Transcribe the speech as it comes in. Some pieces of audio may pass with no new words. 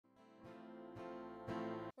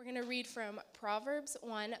We're going to read from Proverbs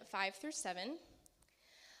 1, 5 through 7.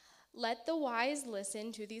 Let the wise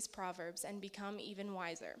listen to these proverbs and become even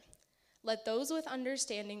wiser. Let those with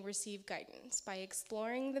understanding receive guidance by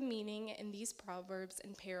exploring the meaning in these proverbs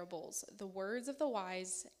and parables, the words of the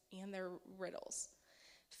wise and their riddles.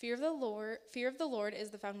 Fear of the Lord is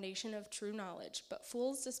the foundation of true knowledge, but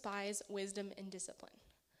fools despise wisdom and discipline.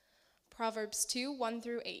 Proverbs 2, 1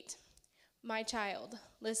 through 8. My child,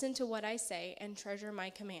 listen to what I say and treasure my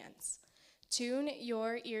commands. Tune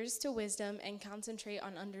your ears to wisdom and concentrate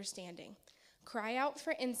on understanding. Cry out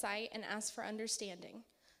for insight and ask for understanding.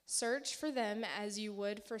 Search for them as you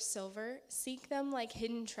would for silver. Seek them like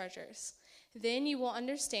hidden treasures. Then you will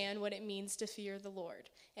understand what it means to fear the Lord,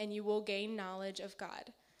 and you will gain knowledge of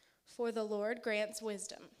God. For the Lord grants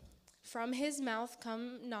wisdom. From his mouth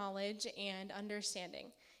come knowledge and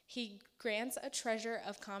understanding. He grants a treasure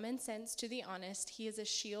of common sense to the honest. He is a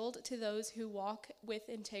shield to those who walk with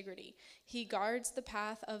integrity. He guards the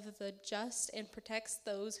path of the just and protects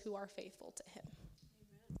those who are faithful to him.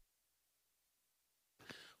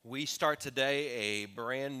 We start today a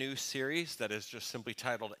brand new series that is just simply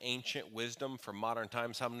titled Ancient Wisdom for Modern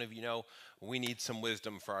Times. How many of you know we need some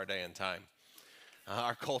wisdom for our day and time?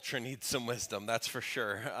 Our culture needs some wisdom, that's for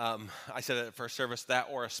sure. I said it at first service, that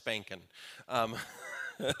or a spanking.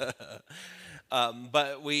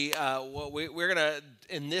 But we're gonna,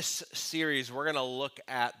 in this series, we're gonna look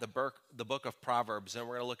at the book of Proverbs, and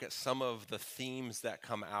we're gonna look at some of the themes that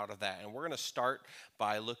come out of that. And we're gonna start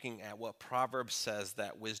by looking at what Proverbs says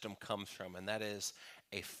that wisdom comes from, and that is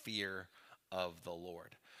a fear of the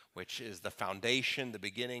Lord, which is the foundation, the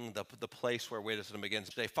beginning, the place where wisdom begins.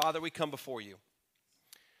 Today, Father, we come before you.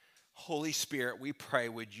 Holy Spirit, we pray,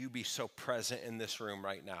 would you be so present in this room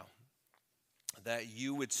right now, that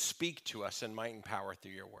you would speak to us in might and power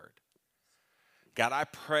through your word. God, I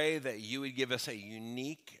pray that you would give us a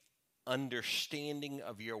unique understanding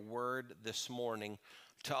of your word this morning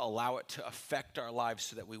to allow it to affect our lives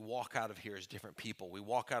so that we walk out of here as different people. We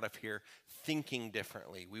walk out of here thinking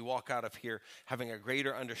differently. We walk out of here having a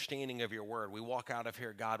greater understanding of your word. We walk out of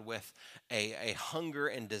here, God, with a hunger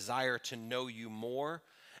and desire to know you more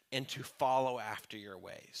and to follow after your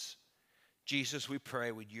ways. Jesus, we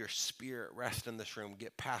pray, would your spirit rest in this room,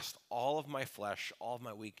 get past all of my flesh, all of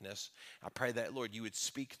my weakness. I pray that, Lord, you would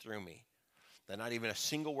speak through me, that not even a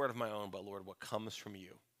single word of my own, but, Lord, what comes from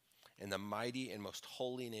you. In the mighty and most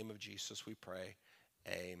holy name of Jesus, we pray.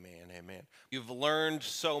 Amen, amen. You've learned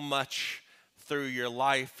so much through your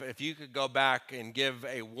life. If you could go back and give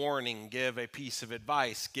a warning, give a piece of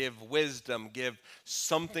advice, give wisdom, give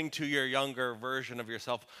something to your younger version of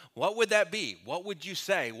yourself, what would that be? What would you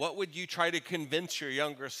say? What would you try to convince your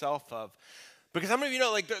younger self of? Because how many of you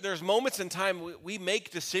know, like, there's moments in time we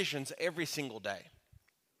make decisions every single day.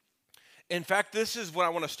 In fact, this is what I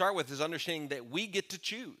want to start with, is understanding that we get to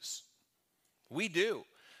choose. We do.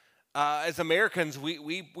 As Americans,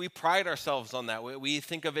 we pride ourselves on that. We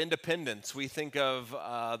think of independence. We think of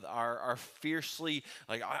our fiercely,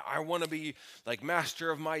 like, I want to be like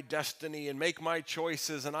master of my destiny and make my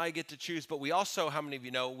choices and I get to choose. But we also, how many of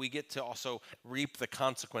you know, we get to also reap the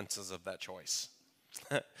consequences of that choice,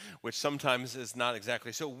 which sometimes is not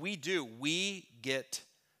exactly. So we get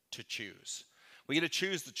to choose. We get to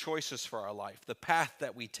choose the choices for our life, the path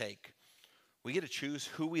that we take. We get to choose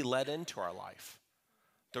who we let into our life,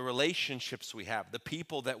 the relationships we have, the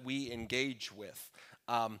people that we engage with.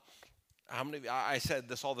 I said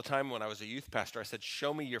this all the time when I was a youth pastor. I said,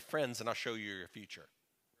 show me your friends and I'll show you your future.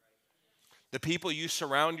 The people you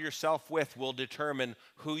surround yourself with will determine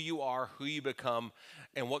who you are, who you become,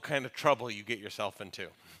 and what kind of trouble you get yourself into.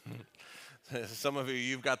 Some of you,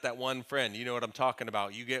 you've got that one friend. You know what I'm talking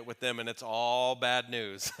about. You get with them and it's all bad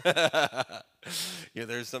news.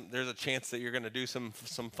 There's a chance that you're going to do some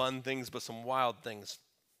fun things, but some wild things.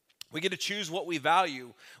 We get to choose what we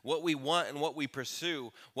value, what we want and what we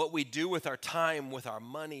pursue, what we do with our time, with our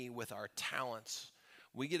money, with our talents.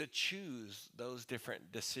 We get to choose those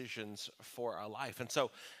different decisions for our life. And so,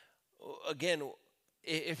 again,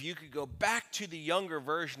 if you could go back to the younger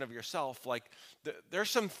version of yourself, like there's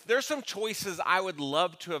some choices I would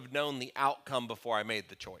love to have known the outcome before I made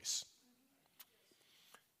the choice.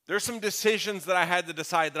 There's some decisions that I had to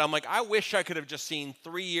decide that I'm like, I wish I could have just seen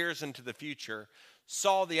 3 years into the future,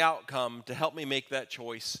 saw the outcome to help me make that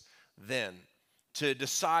choice then, to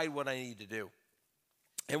decide what I need to do.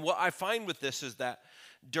 And what I find with this is that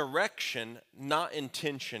direction, not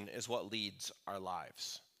intention, is what leads our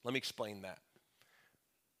lives. Let me explain that.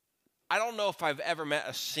 I don't know if I've ever met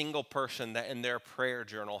a single person that in their prayer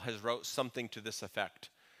journal has wrote something to this effect.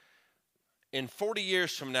 In 40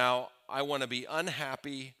 years from now, I want to be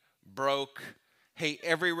unhappy, broke, hate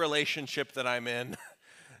every relationship that I'm in,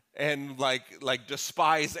 and like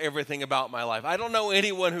despise everything about my life. I don't know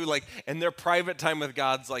anyone who like in their private time with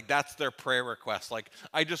God's like that's their prayer request. Like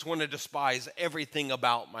I just want to despise everything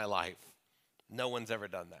about my life. No one's ever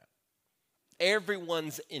done that.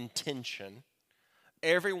 Everyone's intention,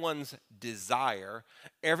 everyone's desire,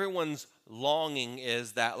 everyone's longing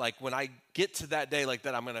is that like when I get to that day like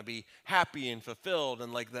that I'm going to be happy and fulfilled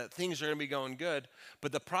and like that things are going to be going good.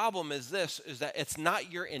 But the problem is this is that it's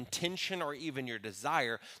not your intention or even your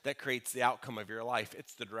desire that creates the outcome of your life.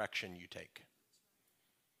 It's the direction you take.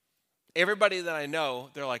 Everybody that I know,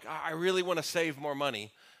 they're like, I really want to save more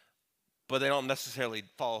money, but they don't necessarily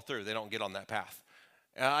follow through. They don't get on that path.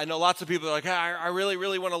 I know lots of people are like, I really,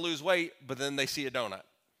 really want to lose weight, but then they see a donut,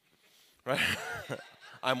 right?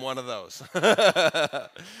 I'm one of those.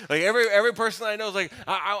 Like every person I know is like,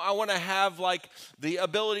 I want to have like the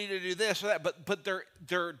ability to do this or that, but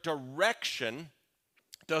their direction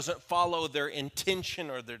doesn't follow their intention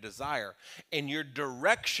or their desire. And your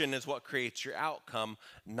direction is what creates your outcome,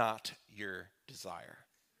 not your desire.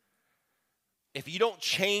 If you don't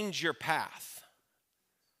change your path,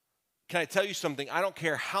 can I tell you something? I don't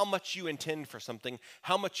care how much you intend for something,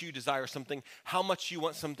 how much you desire something, how much you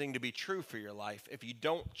want something to be true for your life. If you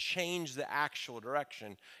don't change the actual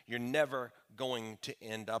direction, you're never going to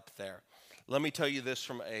end up there. Let me tell you this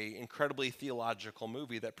from an incredibly theological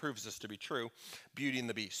movie that proves this to be true, Beauty and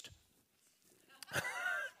the Beast.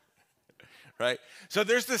 Right? So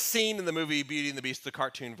there's this scene in the movie Beauty and the Beast, the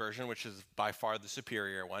cartoon version, which is by far the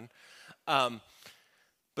superior one.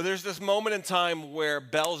 But there's this moment in time where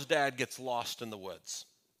Belle's dad gets lost in the woods.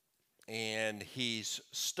 And he's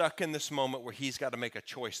stuck in this moment where he's got to make a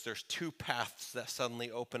choice. There's two paths that suddenly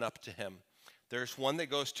open up to him. There's one that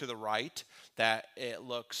goes to the right that it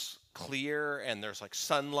looks clear and there's like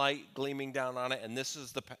sunlight gleaming down on it. And this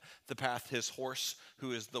is the path his horse,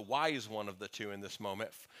 who is the wise one of the two in this moment,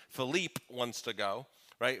 Philippe, wants to go.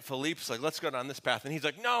 Right? Philippe's like, let's go down this path. And he's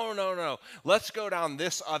like, no. Let's go down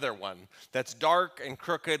this other one that's dark and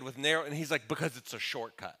crooked with narrow. And he's like, because it's a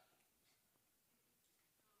shortcut.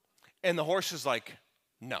 And the horse is like,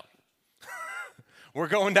 no. We're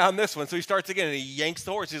going down this one. So he starts again and he yanks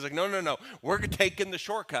the horse. He's like, no. We're taking the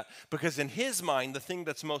shortcut. Because in his mind, the thing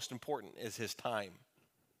that's most important is his time.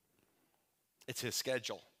 It's his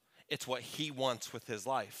schedule. It's what he wants with his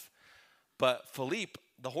life. But Philippe,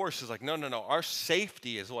 the horse, is like, no. Our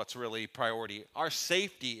safety is what's really priority. Our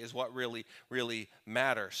safety is what really, really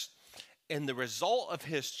matters. And the result of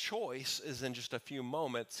his choice is in just a few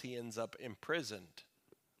moments, he ends up imprisoned,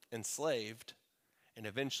 enslaved, and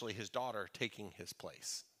eventually his daughter taking his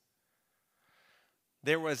place.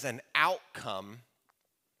 There was an outcome,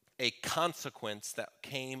 a consequence that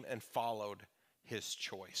came and followed his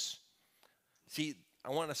choice. See, I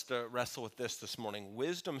want us to wrestle with this morning.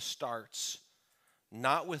 Wisdom starts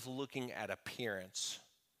not with looking at appearance,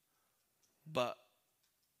 but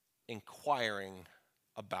inquiring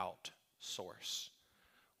about source.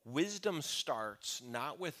 Wisdom starts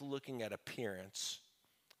not with looking at appearance,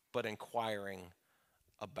 but inquiring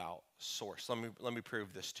about source. Let me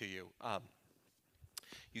prove this to you.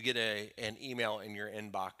 You get an email in your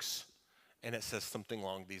inbox, and it says something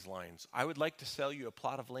along these lines. I would like to sell you a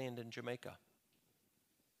plot of land in Jamaica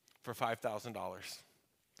for $5,000.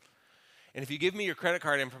 And if you give me your credit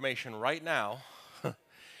card information right now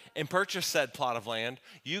and purchase said plot of land,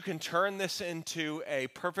 you can turn this into a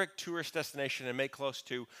perfect tourist destination and make close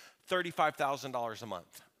to $35,000 a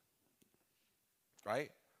month.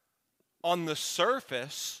 Right? On the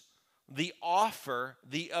surface, the offer,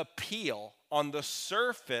 the appeal, on the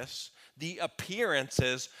surface, the appearance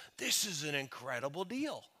is, this is an incredible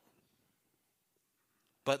deal.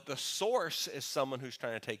 But the source is someone who's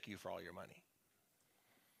trying to take you for all your money.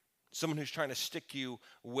 Someone who's trying to stick you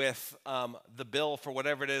with the bill for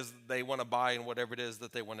whatever it is they want to buy and whatever it is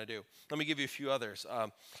that they want to do. Let me give you a few others.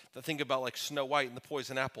 Think about like Snow White and the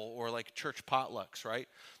Poison Apple, or like church potlucks, right?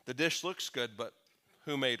 The dish looks good, but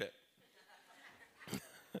who made it?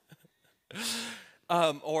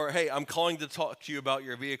 Or, hey, I'm calling to talk to you about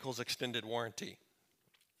your vehicle's extended warranty.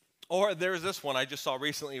 Or there's this one I just saw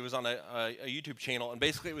recently. It was on a YouTube channel, and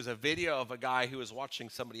basically it was a video of a guy who was watching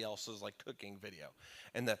somebody else's like cooking video.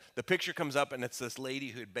 And the picture comes up, and it's this lady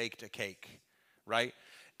who had baked a cake, right?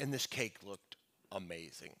 And this cake looked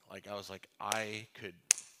amazing. Like I was like, I could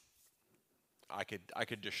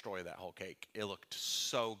destroy that whole cake. It looked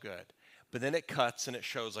so good. But then it cuts, and it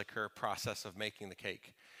shows like her process of making the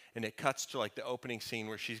cake. And it cuts to like the opening scene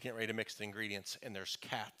where she's getting ready to mix the ingredients, and there's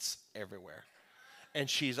cats everywhere. And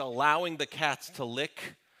she's allowing the cats to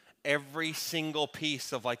lick every single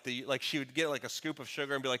piece of like she would get like a scoop of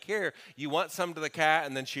sugar and be like, here, you want some to the cat?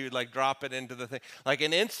 And then she would like drop it into the thing. Like,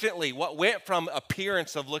 and instantly what went from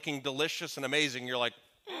appearance of looking delicious and amazing, you're like,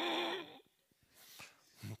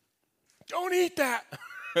 don't eat that.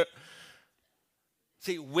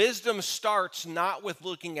 See, wisdom starts not with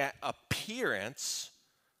looking at appearance,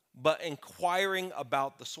 but inquiring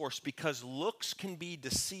about the source, because looks can be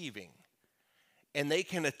deceiving and they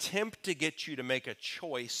can attempt to get you to make a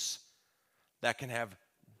choice that can have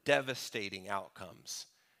devastating outcomes.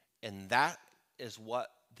 And that is what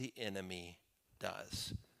the enemy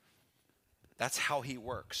does. That's how he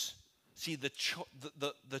works. See,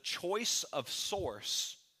 the choice of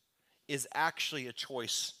source is actually a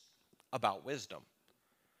choice about wisdom.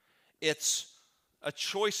 It's a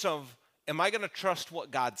choice of, am I going to trust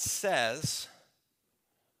what God says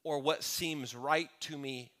or what seems right to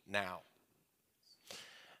me now?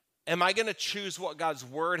 Am I going to choose what God's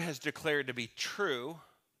word has declared to be true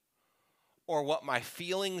or what my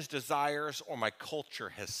feelings, desires, or my culture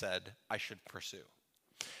has said I should pursue?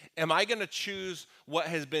 Am I going to choose what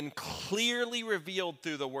has been clearly revealed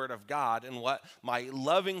through the word of God and what my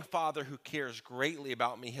loving Father who cares greatly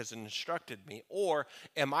about me has instructed me? Or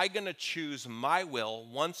am I going to choose my will,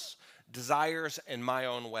 wants, desires, and my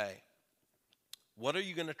own way? What are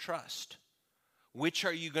you going to trust? Which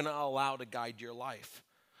are you going to allow to guide your life?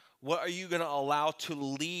 What are you going to allow to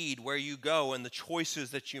lead where you go and the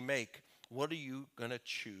choices that you make? What are you going to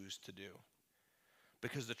choose to do?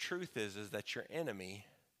 Because the truth is that your enemy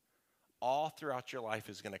all throughout your life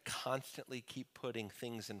is going to constantly keep putting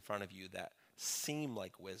things in front of you that seem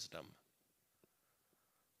like wisdom,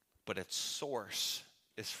 but its source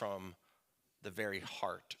is from the very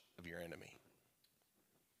heart of your enemy.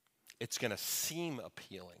 It's going to seem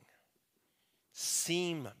appealing,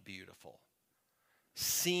 seem beautiful,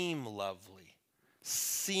 seem lovely,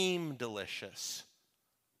 seem delicious,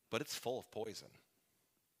 but it's full of poison.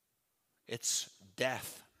 It's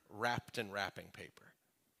death wrapped in wrapping paper,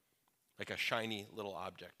 like a shiny little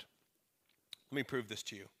object. Let me prove this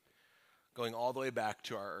to you. Going all the way back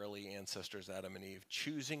to our early ancestors, Adam and Eve,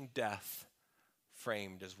 choosing death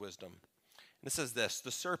framed as wisdom. And it says this: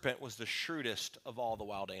 the serpent was the shrewdest of all the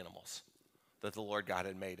wild animals that the Lord God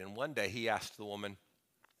had made. And one day he asked the woman,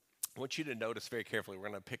 I want you to notice very carefully, we're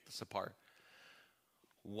going to pick this apart.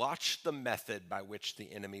 Watch the method by which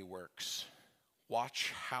the enemy works.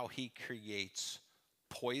 Watch how he creates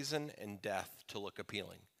poison and death to look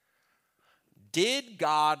appealing. Did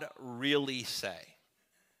God really say,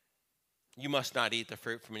 you must not eat the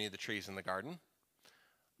fruit from any of the trees in the garden?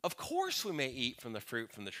 Of course we may eat from the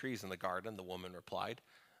fruit from the trees in the garden, the woman replied.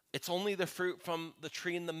 It's only the fruit from the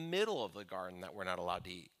tree in the middle of the garden that we're not allowed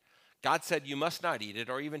to eat. God said you must not eat it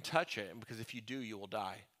or even touch it, because if you do, you will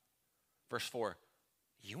die. Verse 4,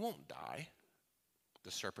 you won't die,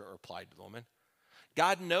 the serpent replied to the woman.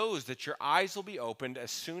 God knows that your eyes will be opened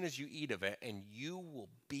as soon as you eat of it, and you will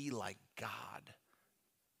be like God,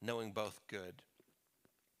 knowing both good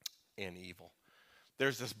and evil.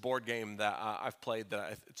 There's this board game that I've played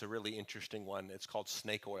that it's a really interesting one. It's called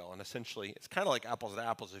Snake Oil, and essentially it's kind of like apples to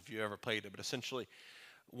apples if you ever played it, but essentially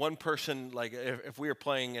one person, like if we were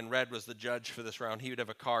playing and Red was the judge for this round, he would have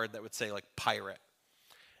a card that would say like pirate.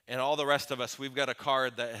 And all the rest of us, we've got a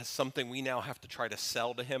card that has something we now have to try to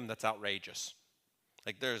sell to him that's outrageous.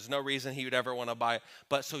 Like there's no reason he would ever want to buy it.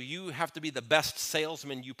 But so you have to be the best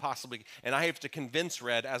salesman you possibly can. And I have to convince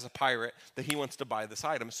Red as a pirate that he wants to buy this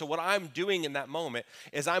item. So what I'm doing in that moment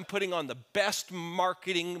is I'm putting on the best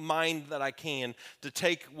marketing mind that I can to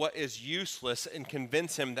take what is useless and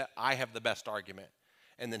convince him that I have the best argument.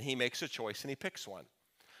 And then he makes a choice and he picks one.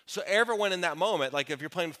 So everyone in that moment, like if you're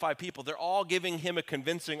playing with 5 people, they're all giving him a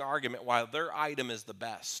convincing argument why their item is the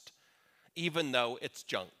best, even though it's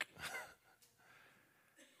junk.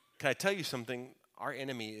 Can I tell you something? Our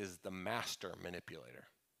enemy is the master manipulator.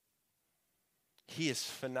 He is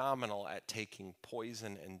phenomenal at taking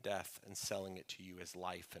poison and death and selling it to you as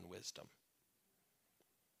life and wisdom.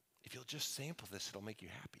 If you'll just sample this, it'll make you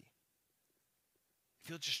happy. If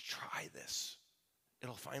you'll just try this,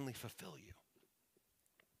 it'll finally fulfill you.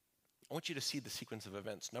 I want you to see the sequence of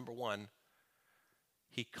events. Number 1,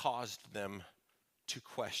 he caused them to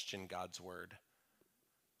question God's word.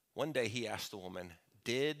 One day he asked the woman,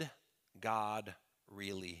 did God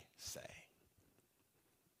really say?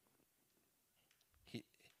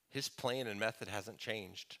 His plan and method hasn't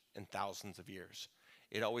changed in thousands of years.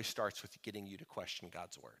 It always starts with getting you to question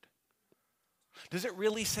God's word. Does it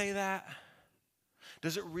really say that?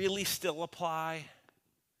 Does it really still apply?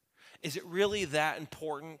 Is it really that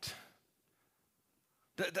important?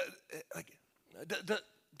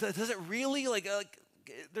 Does it really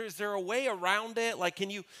is there a way around it? Like, can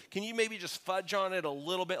you maybe just fudge on it a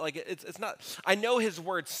little bit? Like, it's not, I know his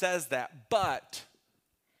word says that, but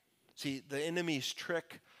see, the enemy's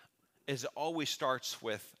trick is it always starts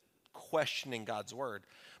with questioning God's word.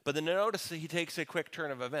 But then notice that he takes a quick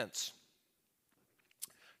turn of events.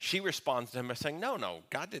 She responds to him by saying, no,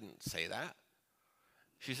 God didn't say that.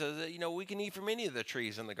 She says, we can eat from any of the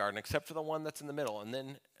trees in the garden except for the one that's in the middle. And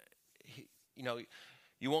then,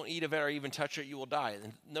 you won't eat of it or even touch it, you will die.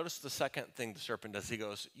 And notice the second thing the serpent does. He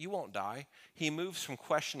goes, you won't die. He moves from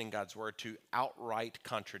questioning God's word to outright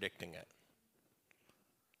contradicting it.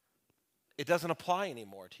 It doesn't apply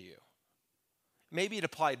anymore to you. Maybe it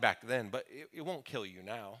applied back then, but it won't kill you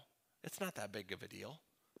now. It's not that big of a deal.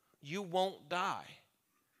 You won't die.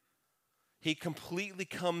 He completely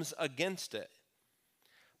comes against it.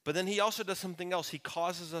 But then he also does something else. He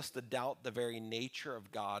causes us to doubt the very nature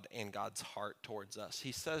of God and God's heart towards us.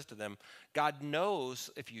 He says to them, God knows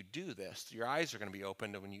if you do this, your eyes are going to be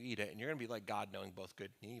opened when you eat it, and you're going to be like God, knowing both good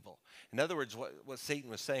and evil. In other words, what Satan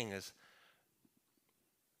was saying is,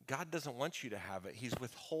 God doesn't want you to have it. He's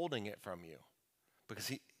withholding it from you because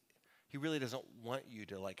he really doesn't want you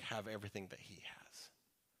to have everything that he has.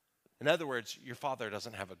 In other words, your father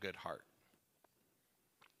doesn't have a good heart.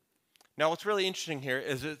 Now, what's really interesting here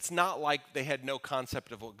is it's not like they had no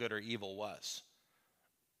concept of what good or evil was.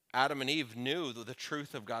 Adam and Eve knew the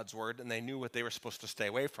truth of God's word, and they knew what they were supposed to stay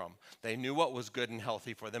away from. They knew what was good and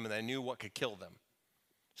healthy for them, and they knew what could kill them.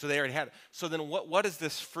 So they already had it. So then what does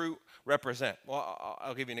this fruit represent? Well,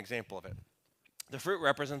 I'll give you an example of it. The fruit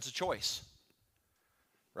represents a choice,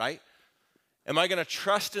 right? Am I going to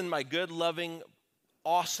trust in my good, loving,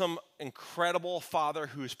 awesome, incredible Father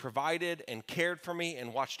who has provided and cared for me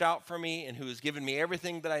and watched out for me and who has given me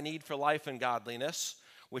everything that I need for life and godliness,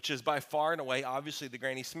 which is by far and away obviously the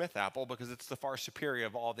Granny Smith apple because it's the far superior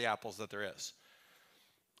of all the apples that there is.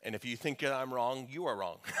 And if you think I'm wrong, you are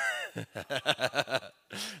wrong.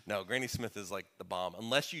 No, Granny Smith is like the bomb,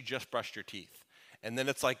 unless you just brushed your teeth. And then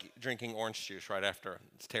it's like drinking orange juice right after.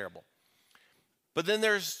 It's terrible. But then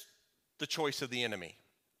there's the choice of the enemy,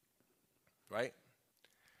 right?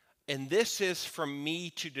 And this is for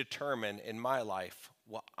me to determine in my life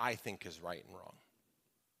what I think is right and wrong.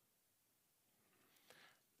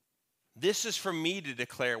 This is for me to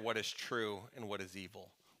declare what is true and what is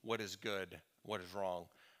evil, what is good, what is wrong.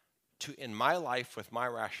 In my life, with my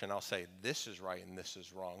rationale, say this is right and this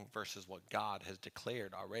is wrong versus what God has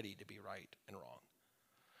declared already to be right and wrong.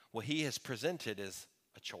 What he has presented is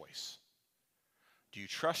a choice. Do you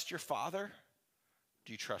trust your father?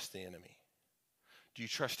 Do you trust the enemy? Do you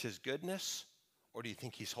trust his goodness, or do you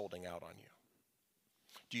think he's holding out on you?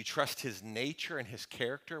 Do you trust his nature and his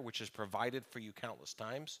character, which is provided for you countless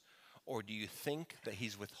times, or do you think that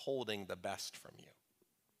he's withholding the best from you?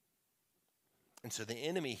 And so the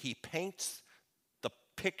enemy, he paints the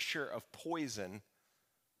picture of poison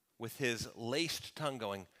with his laced tongue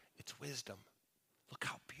going, it's wisdom. Look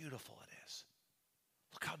how beautiful it is.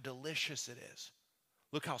 Look how delicious it is.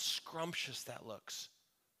 Look how scrumptious that looks.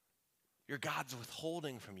 Your God's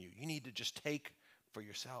withholding from you. You need to just take for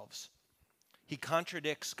yourselves. He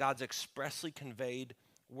contradicts God's expressly conveyed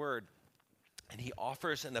word, and he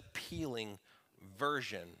offers an appealing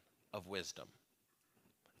version of wisdom.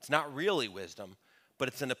 It's not really wisdom, but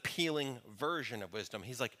it's an appealing version of wisdom.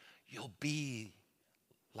 He's like, you'll be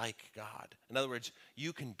like God. In other words,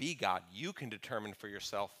 you can be God. You can determine for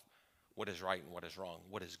yourself what is right and what is wrong,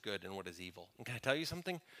 what is good and what is evil. And can I tell you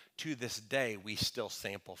something? To this day, we still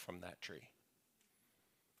sample from that tree.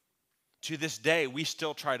 To this day, we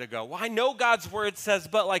still try to go, well, I know God's word says,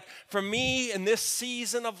 but for me in this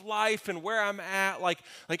season of life and where I'm at,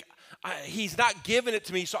 he's not giving it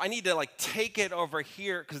to me, so I need to take it over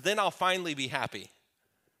here because then I'll finally be happy.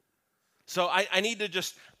 So I need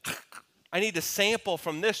to sample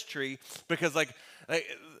from this tree because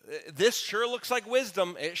this sure looks like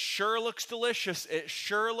wisdom. It sure looks delicious. It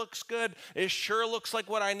sure looks good. It sure looks like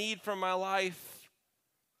what I need from my life.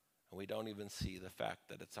 And we don't even see the fact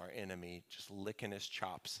that it's our enemy just licking his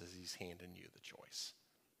chops as he's handing you the choice.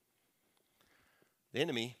 The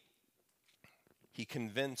enemy, he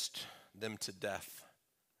convinced them to death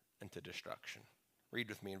and to destruction. Read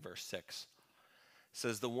with me in verse 6. It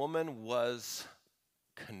says, the woman was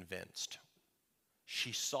convinced.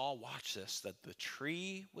 She saw, watch this, that the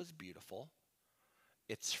tree was beautiful,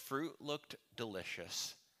 its fruit looked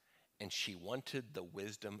delicious, and she wanted the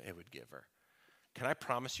wisdom it would give her. Can I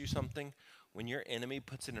promise you something? When your enemy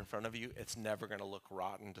puts it in front of you, it's never going to look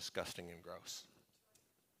rotten, disgusting, and gross.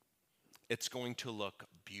 It's going to look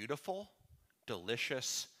beautiful,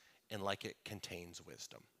 delicious, and like it contains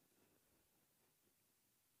wisdom.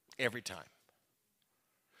 Every time.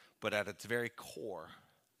 but at its very core,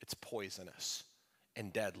 it's poisonous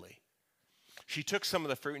and deadly. She took some of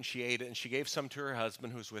the fruit and she ate it, and she gave some to her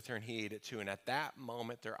husband who was with her, and he ate it too. And at that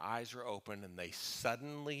moment, their eyes were open, and they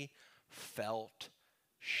suddenly felt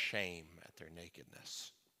shame at their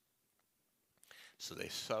nakedness. So they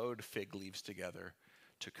sewed fig leaves together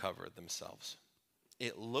to cover themselves.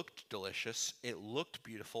 It looked delicious. It looked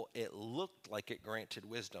beautiful. It looked like it granted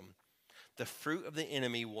wisdom. The fruit of the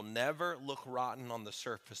enemy will never look rotten on the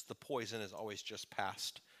surface. The poison is always just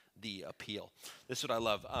past the appeal. This is what I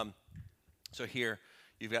love. So here,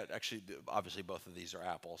 you've got actually, obviously both of these are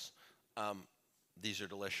apples. These are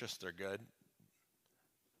delicious. They're good.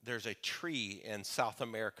 There's a tree in South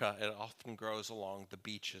America. It often grows along the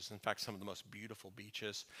beaches. In fact, some of the most beautiful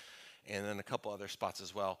beaches, and then a couple other spots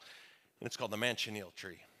as well. And it's called the manchineel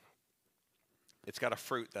tree. It's got a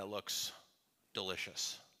fruit that looks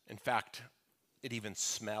delicious. In fact, it even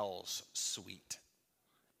smells sweet.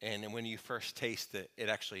 And when you first taste it, it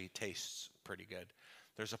actually tastes pretty good.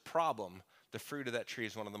 There's a problem. The fruit of that tree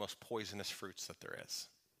is one of the most poisonous fruits that there is.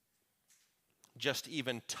 Just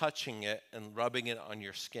even touching it and rubbing it on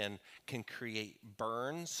your skin can create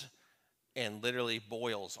burns and literally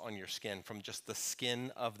boils on your skin from just the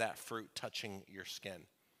skin of that fruit touching your skin.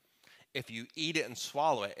 If you eat it and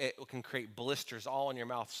swallow it, it can create blisters all in your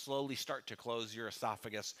mouth, slowly start to close your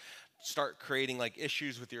esophagus, start creating like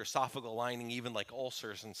issues with your esophageal lining, even like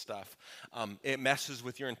ulcers and stuff. It messes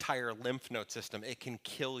with your entire lymph node system. It can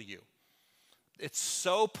kill you. It's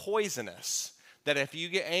so poisonous that if you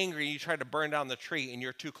get angry and you try to burn down the tree and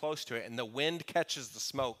you're too close to it and the wind catches the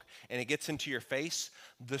smoke and it gets into your face,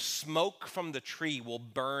 the smoke from the tree will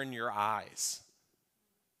burn your eyes.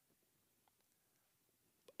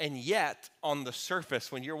 And yet, on the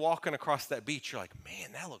surface, when you're walking across that beach, you're like,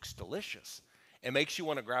 man, that looks delicious. It makes you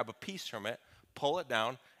want to grab a piece from it, pull it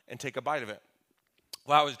down, and take a bite of it.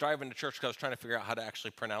 Well, I was driving to church because I was trying to figure out how to actually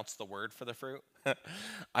pronounce the word for the fruit.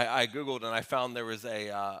 I Googled and I found there was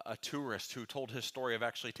a tourist who told his story of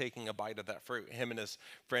actually taking a bite of that fruit. Him and his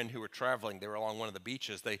friend who were traveling, they were along one of the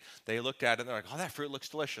beaches. They looked at it and they're like, oh, that fruit looks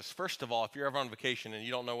delicious. First of all, if you're ever on vacation and you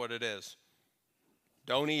don't know what it is,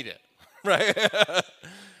 don't eat it, right?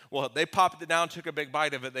 Well, they popped it down, took a big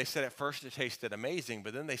bite of it. They said at first it tasted amazing,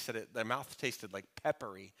 but then they said their mouth tasted like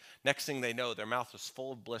peppery. Next thing they know, their mouth was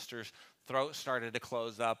full of blisters, throat started to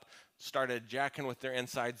close up, started jacking with their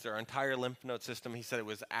insides, their entire lymph node system. He said it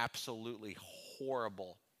was absolutely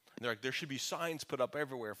horrible. And they're like, there should be signs put up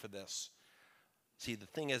everywhere for this. See, the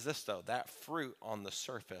thing is this, though. That fruit on the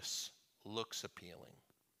surface looks appealing,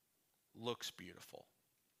 looks beautiful,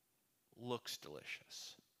 looks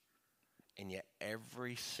delicious. And yet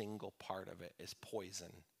every single part of it is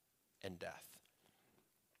poison and death.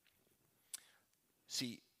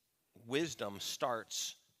 See, wisdom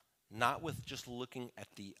starts not with just looking at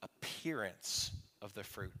the appearance of the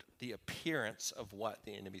fruit, the appearance of what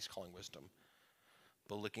the enemy's calling wisdom,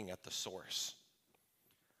 but looking at the source.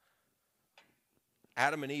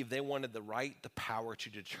 Adam and Eve, they wanted the right, the power to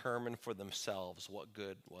determine for themselves what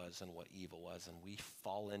good was and what evil was, and we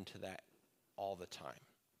fall into that all the time.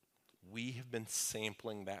 We have been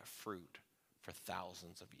sampling that fruit for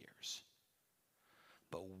thousands of years.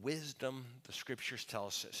 But wisdom, the scriptures tell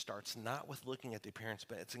us, it starts not with looking at the appearance,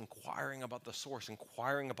 but it's inquiring about the source,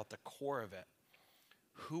 inquiring about the core of it.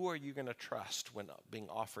 Who are you going to trust when being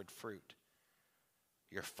offered fruit?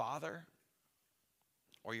 Your father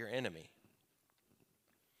or your enemy?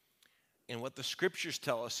 And what the scriptures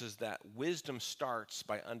tell us is that wisdom starts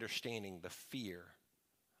by understanding the fear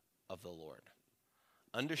of the Lord.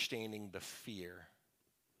 Understanding the fear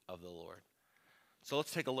of the Lord. So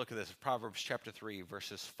let's take a look at this. Proverbs chapter 3,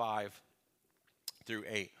 verses 5 through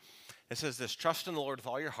 8. It says this, trust in the Lord with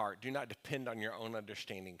all your heart. Do not depend on your own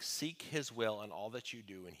understanding. Seek his will in all that you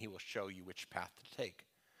do, and he will show you which path to take.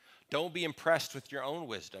 Don't be impressed with your own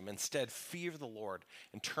wisdom. Instead, fear the Lord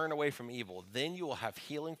and turn away from evil. Then you will have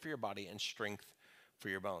healing for your body and strength for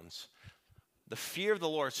your bones. The fear of the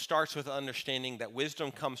Lord starts with understanding that wisdom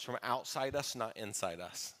comes from outside us, not inside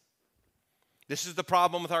us. This is the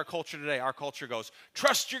problem with our culture today. Our culture goes,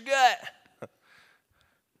 trust your gut.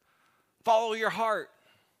 Follow your heart.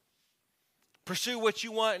 Pursue what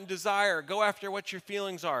you want and desire. Go after what your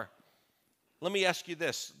feelings are. Let me ask you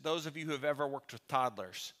this. Those of you who have ever worked with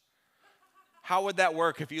toddlers, how would that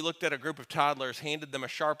work if you looked at a group of toddlers, handed them a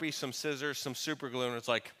Sharpie, some scissors, some super glue, and it's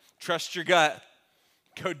like, trust your gut.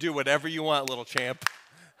 Go do whatever you want, little champ,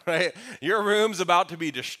 right? Your room's about to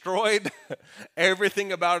be destroyed.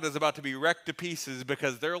 Everything about it is about to be wrecked to pieces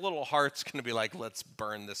because their little heart's going to be like, let's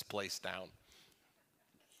burn this place down,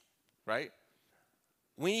 right?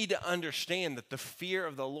 We need to understand that the fear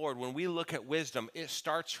of the Lord, when we look at wisdom, it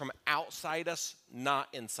starts from outside us, not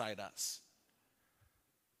inside us.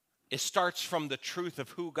 It starts from the truth of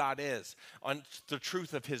who God is, on the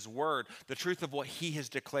truth of his word, the truth of what he has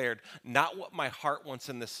declared, not what my heart wants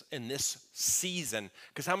in this season.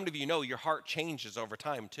 Because how many of you know your heart changes over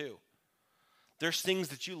time too? There's things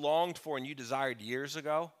that you longed for and you desired years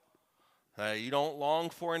ago, you don't long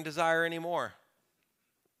for and desire anymore.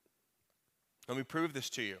 Let me prove this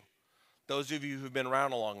to you. Those of you who've been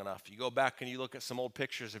around long enough, you go back and you look at some old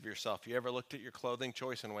pictures of yourself. You ever looked at your clothing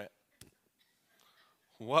choice and went,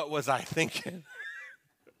 what was I thinking?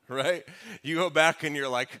 Right? You go back and you're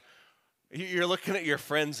like, you're looking at your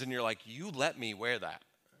friends and you're like, you let me wear that.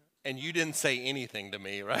 And you didn't say anything to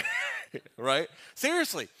me, right? Right?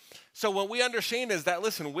 Seriously. So what we understand is that,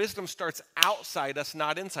 listen, wisdom starts outside us,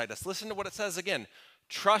 not inside us. Listen to what it says again.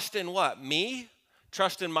 Trust in what? Me?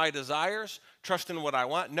 Trust in my desires? Trust in what I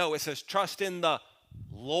want? No, it says trust in the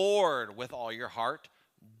Lord with all your heart.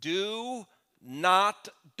 Do not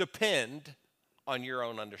depend on your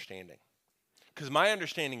own understanding. Because my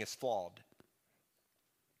understanding is flawed.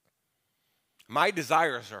 My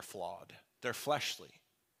desires are flawed. They're fleshly.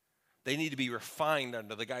 They need to be refined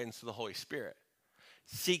under the guidance of the Holy Spirit.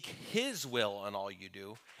 Seek his will in all you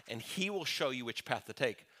do, and he will show you which path to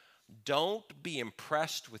take. Don't be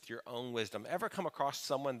impressed with your own wisdom. Ever come across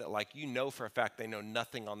someone that, like, you know for a fact they know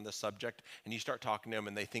nothing on this subject, and you start talking to them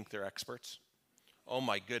and they think they're experts? Oh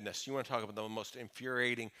my goodness, you want to talk about the most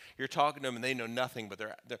infuriating. You're talking to them and they know nothing, but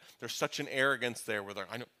there's such an arrogance there where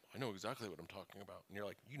I know exactly what I'm talking about. And you're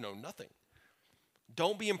like, you know nothing.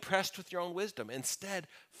 Don't be impressed with your own wisdom. Instead,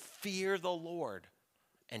 fear the Lord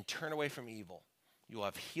and turn away from evil. You will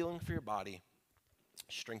have healing for your body,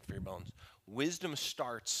 strength for your bones. Wisdom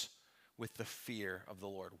starts with the fear of the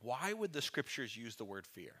Lord. Why would the scriptures use the word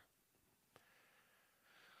fear?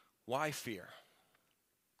 Why fear?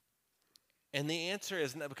 And the answer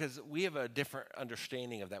is because we have a different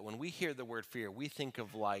understanding of that. When we hear the word fear, we think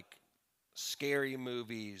of like scary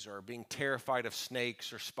movies or being terrified of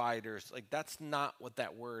snakes or spiders. Like, that's not what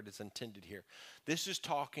that word is intended here. This is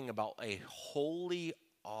talking about a holy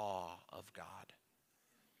awe of God.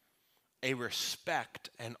 A respect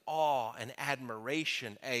and awe and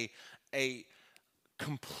admiration, a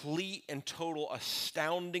complete and total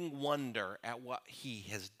astounding wonder at what he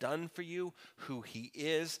has done for you, who he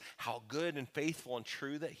is, how good and faithful and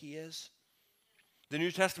true that he is. The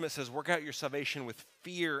New Testament says, work out your salvation with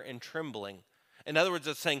fear and trembling. In other words,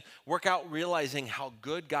 it's saying, work out realizing how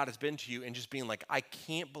good God has been to you and just being like, I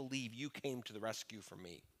can't believe you came to the rescue for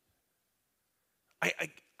me.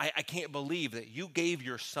 I can't believe that you gave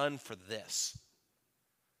your son for this.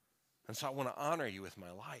 And so I want to honor you with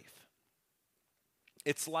my life.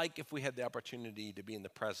 It's like if we had the opportunity to be in the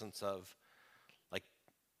presence of like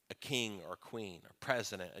a king or a queen, a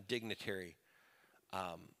president, a dignitary,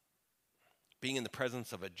 being in the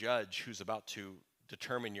presence of a judge who's about to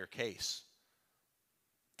determine your case.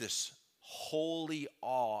 This holy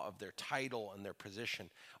awe of their title and their position.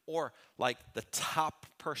 Or like the top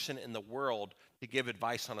person in the world to give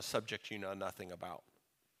advice on a subject you know nothing about.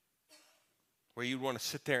 Where you'd want to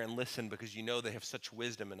sit there and listen because you know they have such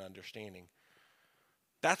wisdom and understanding.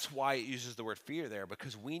 That's why it uses the word fear there,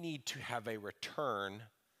 because we need to have a return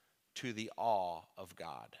to the awe of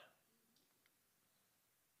God.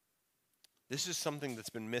 This is something that's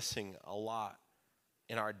been missing a lot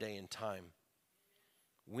in our day and time.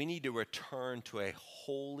 We need to return to a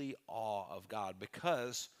holy awe of God,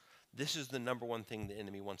 because this is the number one thing the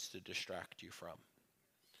enemy wants to distract you from.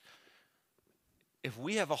 If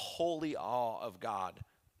we have a holy awe of God,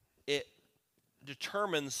 it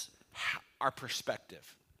determines our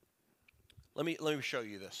perspective. Let me show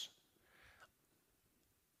you this.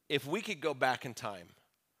 If we could go back in time,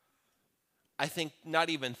 I think not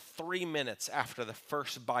even 3 minutes after the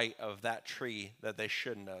first bite of that tree that they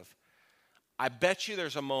shouldn't have, I bet you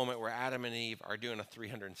there's a moment where Adam and Eve are doing a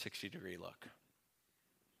 360-degree look.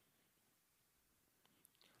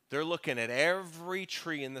 They're looking at every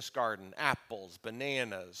tree in this garden, apples,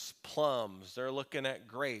 bananas, plums. They're looking at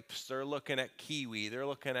grapes. They're looking at kiwi. They're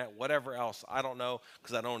looking at whatever else. I don't know,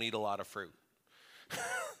 because I don't eat a lot of fruit.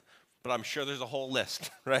 But I'm sure there's a whole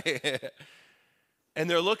list, right? And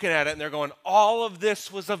they're looking at it and they're going, all of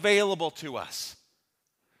this was available to us.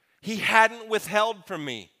 He hadn't withheld from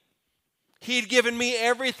me. He'd given me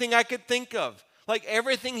everything I could think of. Like,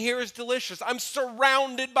 everything here is delicious. I'm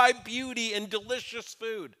surrounded by beauty and delicious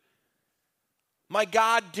food. My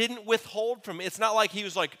God didn't withhold from me. It's not like he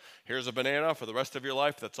was like, here's a banana for the rest of your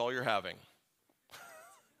life. That's all you're having.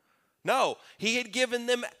 No, he had given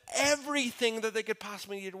them everything that they could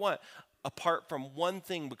possibly need to want. apart from one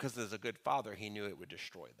thing, because as a good father, he knew it would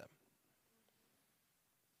destroy them.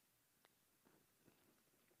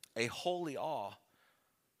 A holy awe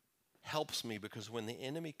helps me because when the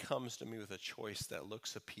enemy comes to me with a choice that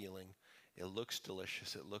looks appealing, it looks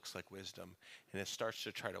delicious, it looks like wisdom, and it starts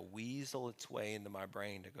to try to weasel its way into my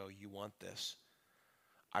brain to go, you want this?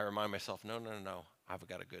 I remind myself, no, I've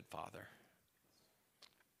got a good father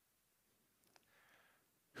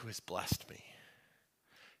who has blessed me,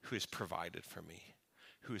 who has provided for me,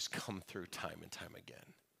 who has come through time and time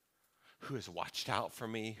again, who has watched out for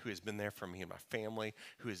me, who has been there for me and my family,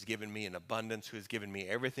 who has given me an abundance, who has given me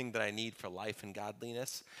everything that I need for life and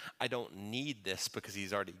godliness. I don't need this because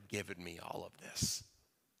he's already given me all of this.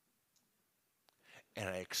 And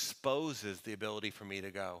it exposes the ability for me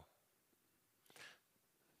to go,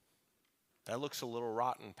 that looks a little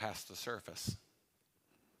rotten past the surface.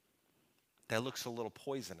 That looks a little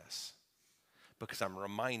poisonous because I'm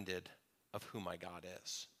reminded of who my God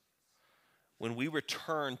is. When we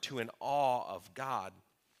return to an awe of God,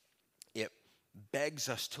 it begs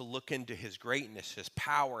us to look into his greatness, his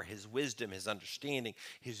power, his wisdom, his understanding,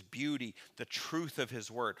 his beauty, the truth of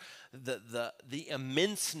his word, the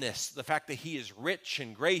immenseness, the fact that he is rich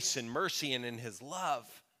in grace and mercy and in his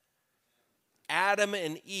love. Adam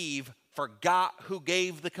and Eve forgot who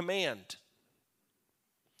gave the command.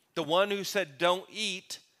 The one who said don't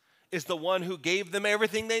eat is the one who gave them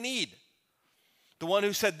everything they need. The one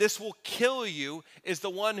who said this will kill you is the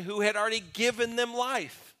one who had already given them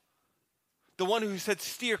life. The one who said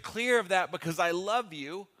steer clear of that because I love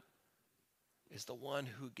you is the one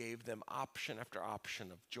who gave them option after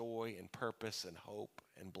option of joy and purpose and hope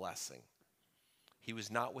and blessing. He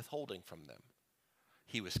was not withholding from them.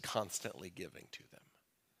 He was constantly giving to them.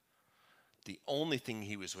 The only thing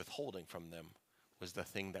he was withholding from them was the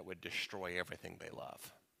thing that would destroy everything they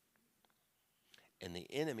love. And the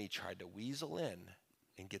enemy tried to weasel in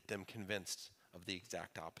and get them convinced of the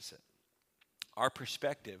exact opposite. Our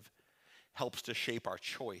perspective helps to shape our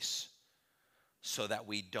choice so that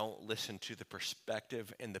we don't listen to the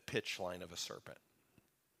perspective and the pitch line of a serpent.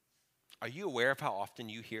 Are you aware of how often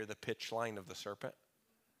you hear the pitch line of the serpent?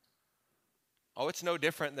 Oh, it's no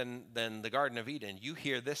different than the Garden of Eden. You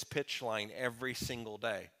hear this pitch line every single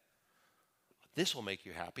day. This will make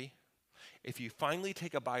you happy. If you finally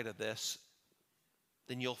take a bite of this,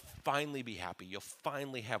 then you'll finally be happy. You'll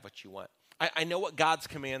finally have what you want. I know what God's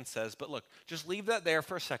command says, but look, just leave that there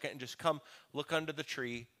for a second and just come look under the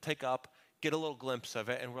tree, take up, get a little glimpse of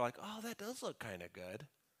it, and we're like, oh, that does look kind of good.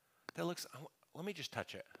 That looks, let me just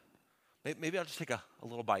touch it. Maybe I'll just take a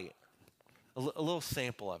little bite, a little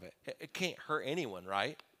sample of it. It can't hurt anyone,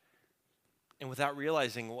 right? And without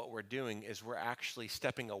realizing what we're doing is we're actually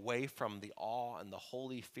stepping away from the awe and the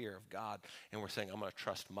holy fear of God. And we're saying, I'm going to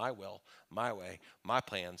trust my will, my way, my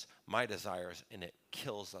plans, my desires. And it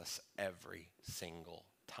kills us every single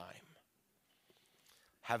time.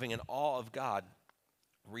 Having an awe of God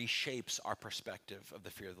reshapes our perspective of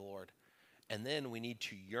the fear of the Lord. And then we need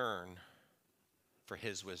to yearn for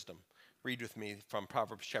his wisdom. Read with me from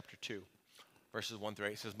Proverbs chapter 2, verses 1 through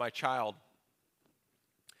 8. It says, my child,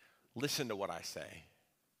 listen to what I say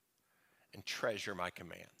and treasure my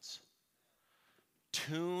commands.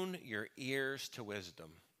 Tune your ears to wisdom.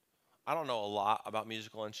 I don't know a lot about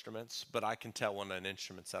musical instruments, but I can tell when an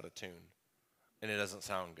instrument's out of tune and it doesn't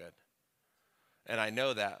sound good. And I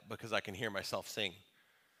know that because I can hear myself sing.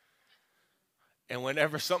 And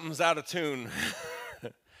whenever something's out of tune,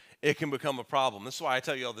 it can become a problem. This is why I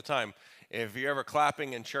tell you all the time, if you're ever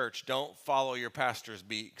clapping in church, don't follow your pastor's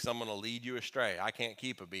beat because I'm going to lead you astray. I can't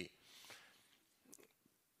keep a beat.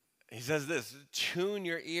 He says this, tune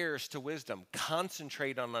your ears to wisdom,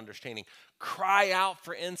 concentrate on understanding, cry out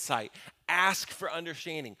for insight, ask for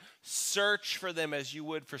understanding, search for them as you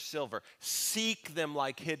would for silver, seek them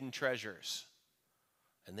like hidden treasures.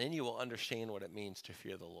 And then you will understand what it means to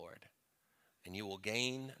fear the Lord. And you will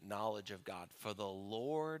gain knowledge of God. For the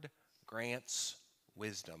Lord grants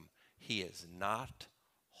wisdom. He is not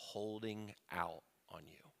holding out on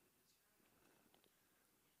you.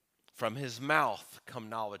 From his mouth come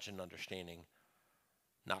knowledge and understanding,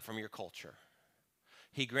 not from your culture.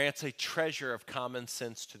 He grants a treasure of common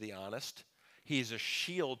sense to the honest. He is a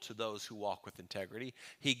shield to those who walk with integrity.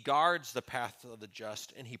 He guards the path of the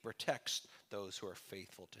just, and he protects those who are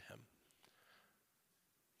faithful to him.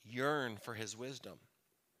 Yearn for his wisdom.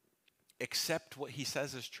 Accept what he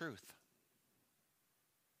says is truth.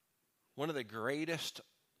 One of the greatest,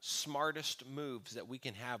 smartest moves that we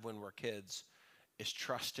can have when we're kids is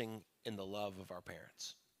trusting in the love of our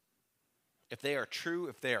parents. If they are true,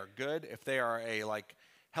 if they are good, if they are a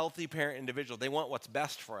healthy parent individual, they want what's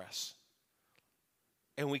best for us.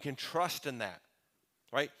 and we can trust in that,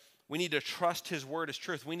 right? We need to trust his word as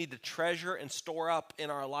truth. We need to treasure and store up in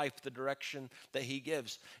our life the direction that he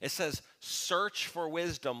gives. It says, search for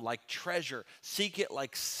wisdom like treasure. Seek it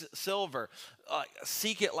like silver.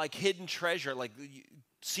 Seek it like hidden treasure. Like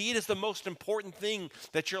see it as the most important thing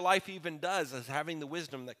that your life even does, as having the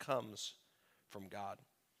wisdom that comes from God.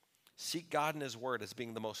 Seek God and his word as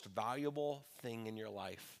being the most valuable thing in your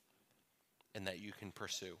life and that you can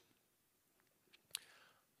pursue.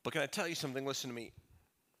 But can I tell you something? Listen to me.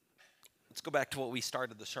 Let's go back to what we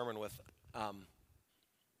started the sermon with.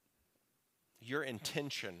 Your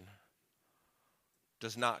intention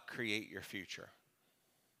does not create your future.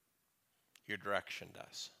 Your direction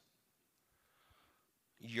does.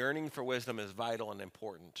 Yearning for wisdom is vital and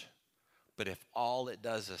important, but if all it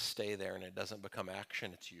does is stay there and it doesn't become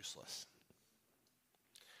action, it's useless.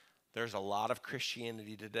 There's a lot of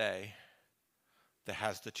Christianity today that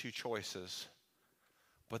has the two choices,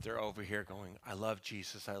 but they're over here going, I love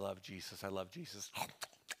Jesus, I love Jesus, I love Jesus.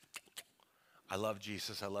 I love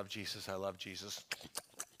Jesus, I love Jesus, I love Jesus,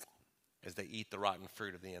 as they eat the rotten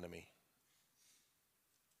fruit of the enemy.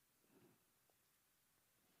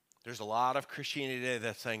 There's a lot of Christianity today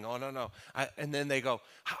that's saying, oh, no. And then they go,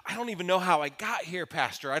 I don't even know how I got here,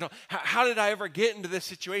 Pastor. How did I ever get into this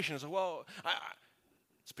situation? It's like, well,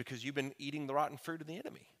 it's because you've been eating the rotten fruit of the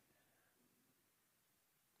enemy.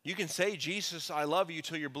 You can say, Jesus, I love you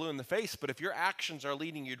till you're blue in the face, but if your actions are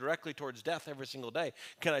leading you directly towards death every single day,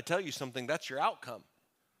 can I tell you something? That's your outcome.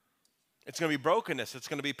 It's going to be brokenness. It's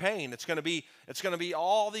going to be pain. It's going to be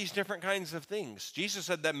all these different kinds of things. Jesus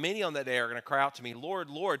said that many on that day are going to cry out to me, Lord,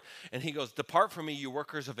 Lord. And he goes, depart from me, you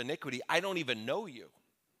workers of iniquity. I don't even know you.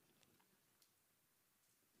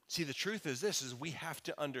 See, the truth is this, is we have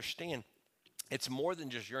to understand it's more than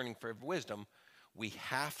just yearning for wisdom. We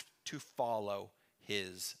have to follow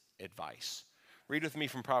his advice. Read with me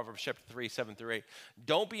from Proverbs chapter 3, 7 through 8.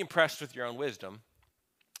 Don't be impressed with your own wisdom.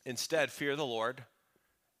 Instead, fear the Lord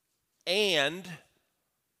and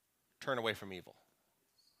turn away from evil.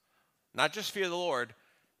 Not just fear the Lord,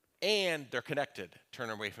 and they're connected. Turn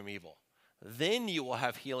away from evil. Then you will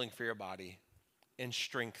have healing for your body and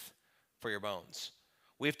strength for your bones.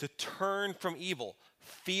 We have to turn from evil.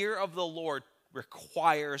 Fear of the Lord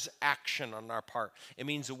requires action on our part. It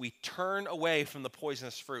means that we turn away from the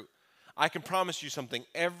poisonous fruit. I can promise you something.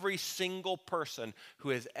 Every single person who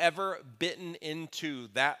has ever bitten into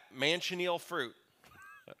that manchineal fruit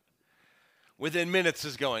within minutes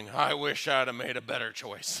is going, I wish I'd have made a better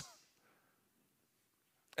choice.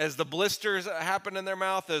 As the blisters happen in their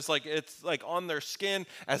mouth, it's like on their skin,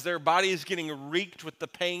 as their body is getting reeked with the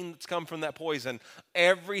pain that's come from that poison,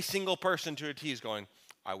 every single person to a T is going,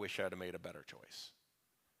 I wish I'd have made a better choice.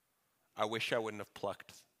 I wish I wouldn't have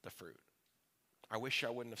plucked the fruit. I wish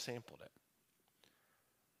I wouldn't have sampled it.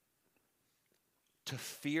 To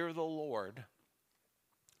fear the Lord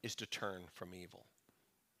is to turn from evil.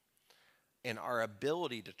 And our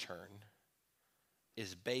ability to turn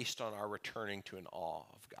is based on our returning to an awe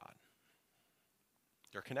of God.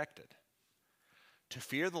 They're connected. To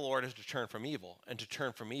fear the Lord is to turn from evil, and to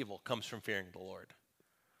turn from evil comes from fearing the Lord.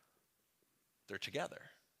 They're together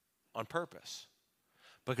on purpose.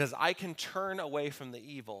 Because I can turn away from the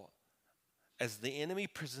evil. As the enemy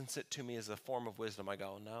presents it to me as a form of wisdom, I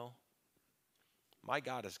go, no, my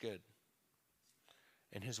God is good.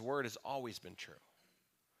 And his word has always been true.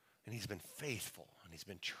 And he's been faithful, and he's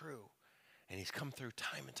been true. And he's come through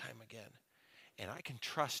time and time again. And I can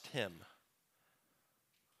trust him.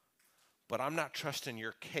 But I'm not trusting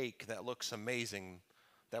your cake that looks amazing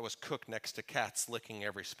that was cooked next to cats licking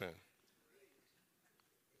every spoon.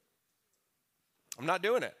 I'm not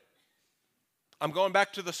doing it. I'm going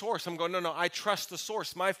back to the source. I'm going, no, I trust the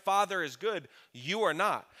source. My Father is good. You are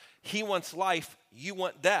not. He wants life. You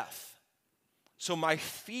want death. So my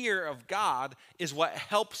fear of God is what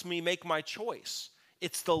helps me make my choice.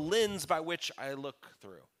 It's the lens by which I look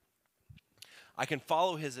through. I can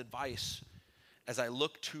follow his advice as I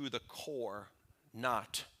look to the core,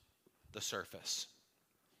 not the surface.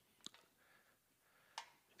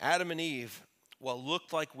 Adam and Eve, what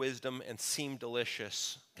looked like wisdom and seemed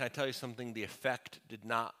delicious, can I tell you something? The effect did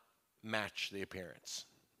not match the appearance.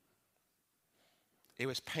 It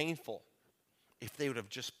was painful. If they would have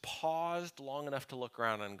just paused long enough to look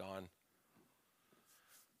around and gone,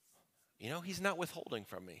 he's not withholding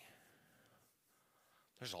from me.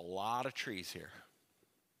 There's a lot of trees here.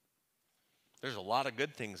 There's a lot of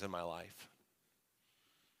good things in my life.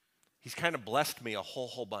 He's kind of blessed me a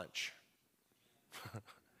whole bunch.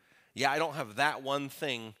 Yeah, I don't have that one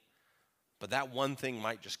thing, but that one thing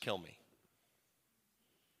might just kill me.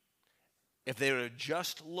 if they would have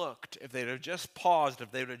just looked, if they would have just paused,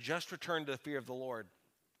 if they would have just returned to the fear of the Lord,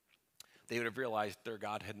 they would have realized their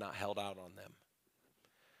God had not held out on them.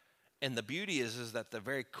 And the beauty is that the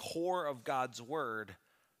very core of God's word,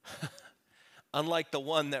 unlike the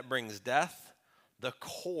one that brings death, the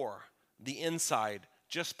core, the inside,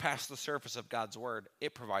 just past the surface of God's word,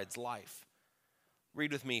 it provides life.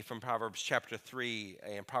 Read with me from Proverbs chapter 3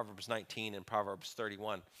 and Proverbs 19 and Proverbs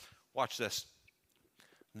 31. Watch this.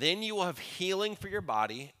 Then you will have healing for your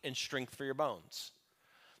body and strength for your bones.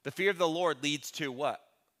 The fear of the Lord leads to what?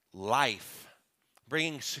 Life,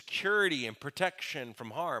 bringing security and protection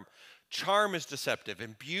from harm. Charm is deceptive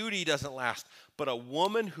and beauty doesn't last, but a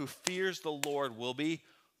woman who fears the Lord will be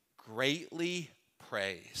greatly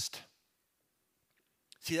praised.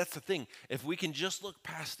 See, that's the thing. If we can just look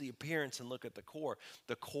past the appearance and look at the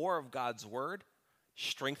core of God's word,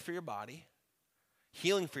 strength for your body,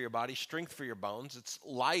 healing for your body, strength for your bones. It's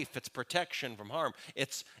life, it's protection from harm.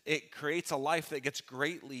 It creates a life that gets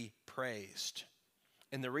greatly praised.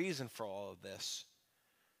 And the reason for all of this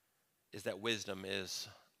is that wisdom is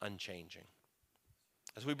unchanging.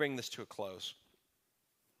 As we bring this to a close,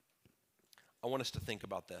 I want us to think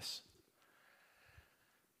about this.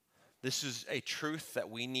 This is a truth that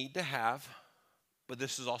we need to have, but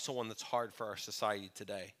this is also one that's hard for our society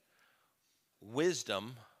today.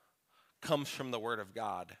 Wisdom comes from the Word of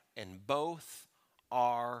God, and both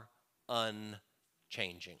are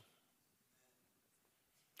unchanging.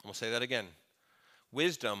 I'm going to say that again.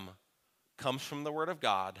 Wisdom comes from the Word of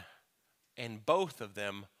God, and both of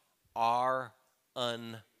them are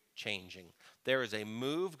unchanging. There is a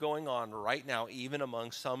move going on right now, even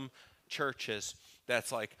among some churches,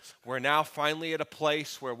 that's like, we're now finally at a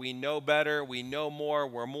place where we know better, we know more,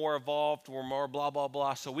 we're more evolved, we're more blah, blah,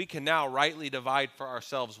 blah. So we can now rightly divide for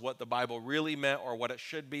ourselves what the Bible really meant or what it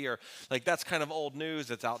should be, or like that's kind of old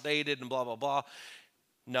news, it's outdated and blah, blah, blah.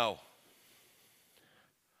 No.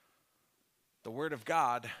 The Word of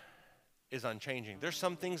God is unchanging. There's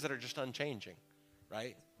some things that are just unchanging,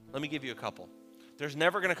 right? Let me give you a couple. There's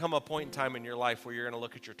never going to come a point in time in your life where you're going to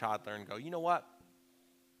look at your toddler and go, you know what?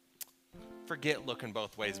 Forget looking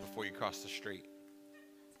both ways before you cross the street.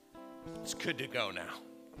 It's good to go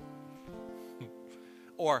now.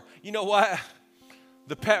 Or, you know what?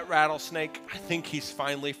 The pet rattlesnake, I think he's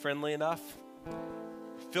finally friendly enough.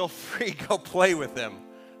 Feel free, go play with him.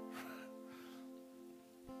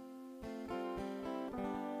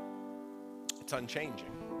 It's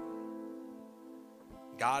unchanging.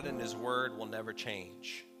 God and His Word will never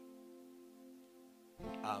change.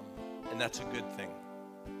 And that's a good thing.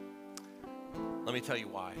 Let me tell you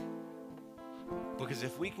why. Because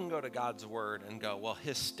if we can go to God's Word and go, well,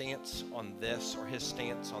 His stance on this or His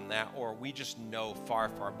stance on that, or we just know far,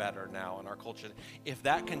 far better now in our culture, if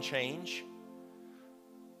that can change,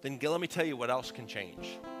 then let me tell you what else can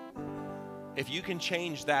change. If you can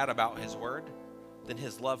change that about His Word, then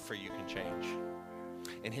His love for you can change.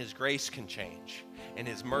 And His grace can change. And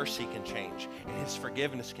His mercy can change. And His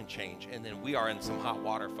forgiveness can change. And then we are in some hot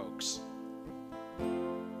water, folks.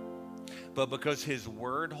 But because His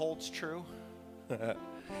Word holds true,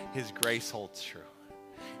 His grace holds true.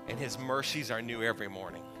 And His mercies are new every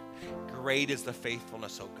morning. Great is the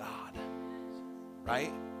faithfulness of God.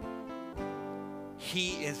 Right?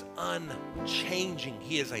 He is unchanging.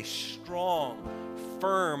 He is a strong,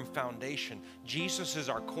 firm foundation. Jesus is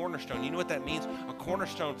our cornerstone. You know what that means? A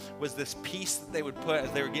cornerstone was this piece that they would put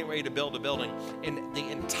as they were getting ready to build a building. And the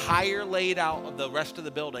entire laid out of the rest of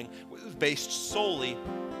the building was based solely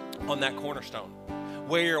on that cornerstone.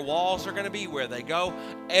 Where your walls are going to be, where they go,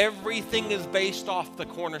 everything is based off the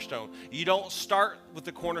cornerstone. You don't start with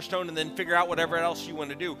the cornerstone and then figure out whatever else you want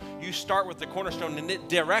to do. You start with the cornerstone and it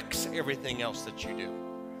directs everything else that you do.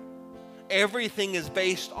 Everything is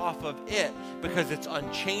based off of it because it's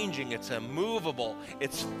unchanging, it's immovable,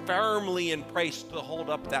 it's firmly in place to hold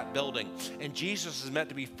up that building. And Jesus is meant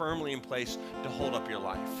to be firmly in place to hold up your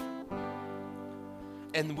life.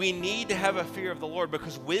 And we need to have a fear of the Lord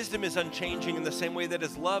because wisdom is unchanging in the same way that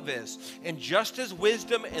His love is. And just as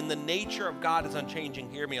wisdom and the nature of God is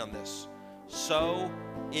unchanging, hear me on this, so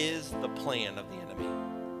is the plan of the enemy.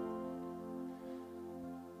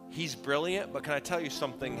 He's brilliant, but can I tell you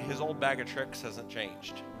something? His old bag of tricks hasn't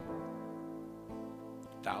changed.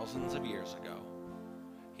 Thousands of years ago,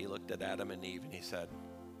 He looked at Adam and Eve and He said,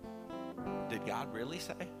 "Did God really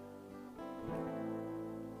say?"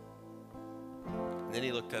 And then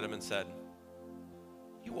He looked at him and said,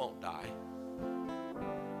 "You won't die.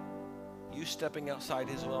 You stepping outside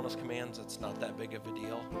His will and His commands, it's not that big of a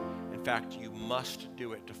deal. In fact, you must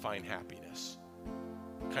do it to find happiness."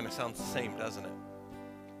 Kind of sounds the same, doesn't it?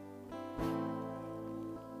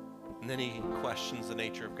 And then he questions the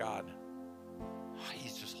nature of God.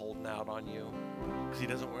 He's just holding out on you because he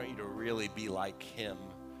doesn't want you to really be like him.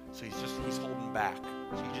 So he's holding back.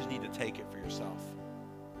 So you just need to take it for yourself.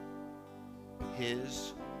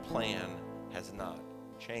 His plan has not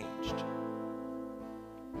changed,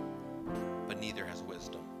 but neither has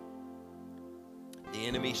wisdom. The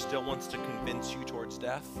enemy still wants to convince you towards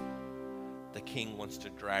death. The king wants to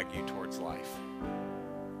drag you towards life.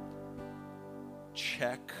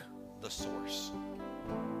 Check the source.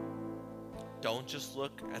 Don't just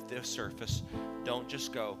look at the surface. Don't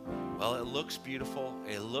just go, well, it looks beautiful.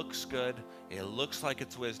 It looks good. It looks like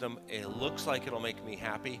it's wisdom. It looks like it'll make me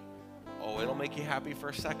happy. Oh, it'll make you happy for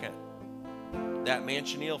a second. That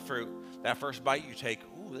manchineel fruit, that first bite you take,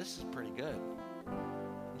 ooh, this is pretty good.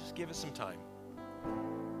 Just give it some time.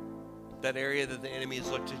 That area that the enemy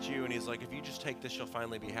has looked at you and he's like, if you just take this, you'll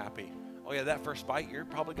finally be happy. Oh yeah, that first bite, you're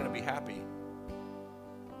probably going to be happy.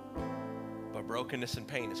 But brokenness and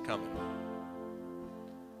pain is coming.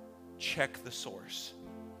 Check the source.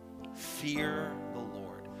 Fear the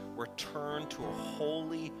Lord. Return to a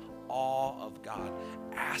holy awe of God.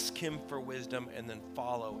 Ask him for wisdom and then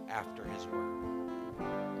follow after his word.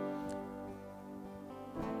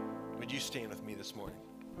 Would you stand with me this morning?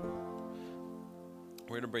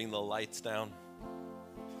 We're going to bring the lights down.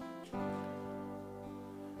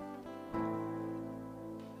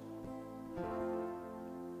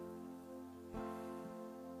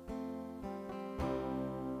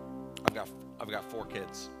 I've got 4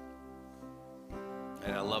 kids,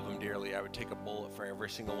 and I love them dearly. I would take a bullet for every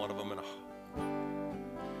single one of them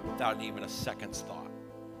without even a second's thought.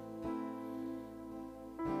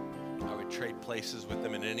 I would trade places with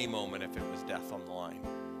them at any moment if it was death on the line,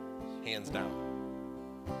 hands down.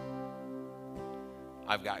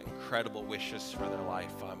 I've got incredible wishes for their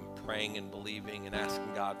life. I'm praying and believing and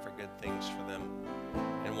asking God for good things for them.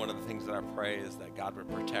 And one of the things that I pray is that God would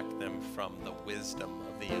protect them from the wisdom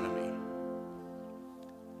of the enemy.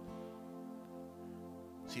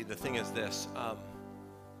 See, the thing is this,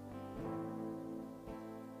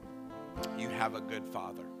 you have a good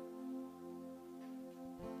father.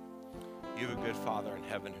 You have a good father in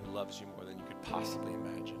heaven who loves you more than you could possibly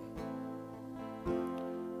imagine.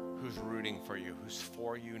 Who's rooting for you, who's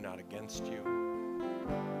for you, not against you.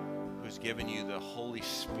 Who's given you the Holy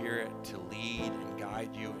Spirit to lead and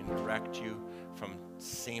guide you and direct you from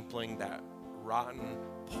sampling that rotten,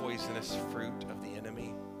 poisonous fruit of the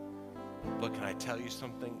enemy. But can I tell you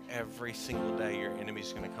something? Every single day, your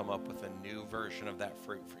enemy's going to come up with a new version of that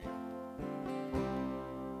fruit for you.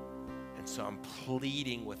 And so I'm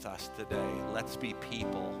pleading with us today, let's be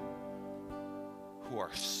people who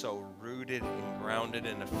are so rooted and grounded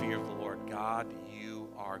in the fear of the Lord. God, you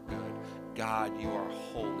are good. God, you are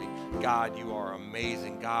holy. God, you are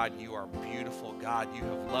amazing. God, you are beautiful. God, you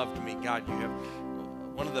have loved me. God, you have...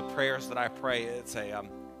 One of the prayers that I pray, it's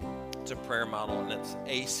a prayer model, and it's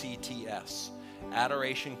ACTS,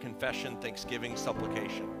 Adoration, Confession, Thanksgiving,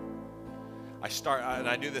 Supplication.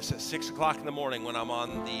 I do this at 6 o'clock in the morning when I'm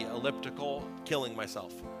on the elliptical, killing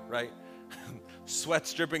myself, right?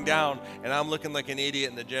 Sweat's dripping down, and I'm looking like an idiot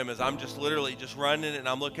in the gym as I'm just literally just running, and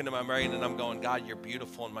I'm looking at my brain, and I'm going, God, you're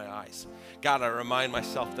beautiful in my eyes. God, I remind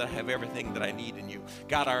myself that I have everything that I need in you.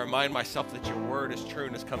 God, I remind myself that your word is true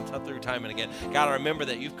and has come through time and again. God, I remember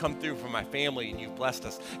that you've come through for my family and you've blessed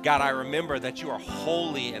us. God, I remember that you are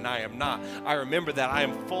holy and I am not. I remember that I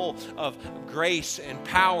am full of grace and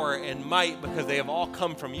power and might because they have all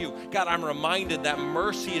come from you. God, I'm reminded that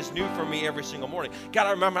mercy is new for me every single morning. God,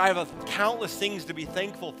 I remember I have countless things to be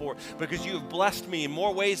thankful for because you have blessed me in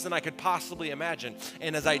more ways than I could possibly imagine.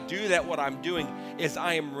 And as I do that, what I'm doing is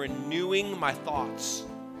I am renewing my thoughts.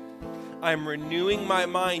 I'm renewing my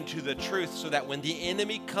mind to the truth so that when the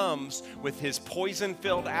enemy comes with his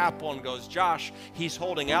poison-filled apple and goes, Josh, he's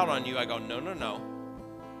holding out on you, I go, no, no, no.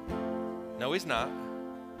 No, he's not,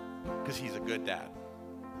 because he's a good dad.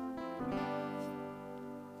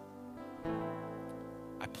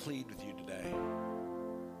 I plead with you today.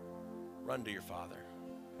 Run to your Father.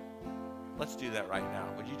 Let's do that right now.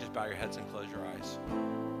 Would you just bow your heads and close your eyes?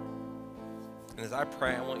 And as I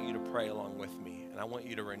pray, I want you to pray along with me, and I want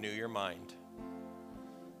you to renew your mind.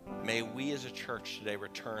 May we as a church today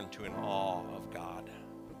return to an awe of God.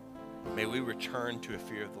 May we return to a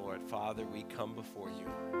fear of the Lord. Father, we come before you.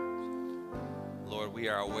 Lord, we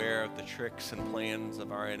are aware of the tricks and plans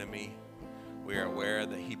of our enemy. We are aware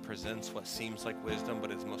that he presents what seems like wisdom,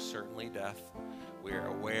 but is most certainly death. We are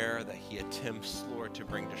aware that he attempts, Lord, to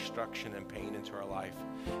bring destruction and pain into our life.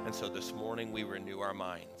 And so this morning we renew our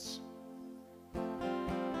minds.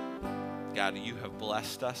 God, God, you have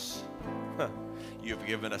blessed us. You have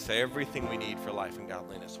given us everything we need for life and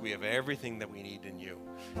godliness. We have everything that we need in you.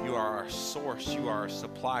 You are our source. You are our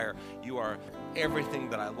supplier. You are everything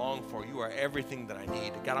that I long for. You are everything that I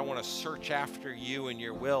need. God, I want to search after you and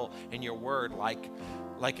your will and your word like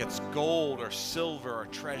it's gold or silver or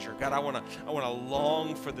treasure. God, I want to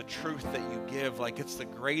long for the truth that you give like it's the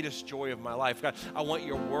greatest joy of my life. God, I want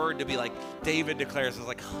your word to be like David declares, it's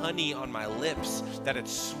like honey on my lips, that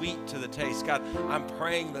it's sweet to the taste. God, I'm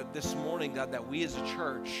praying that this morning, God, that we as a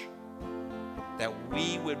church, that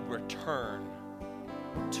we would return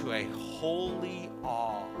to a holy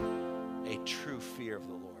awe, a true fear of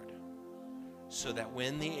the Lord, so that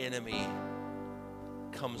when the enemy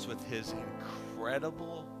comes with his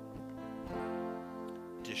incredible,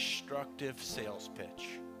 destructive sales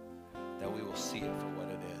pitch, that we will see it for what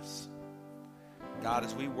it is. God,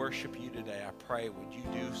 as we worship you today, I pray, would you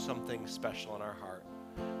do something special in our heart?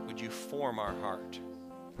 Would you form our heart?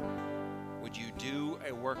 Would you do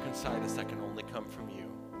a work inside us that can only come from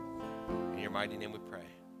you? In your mighty name we pray.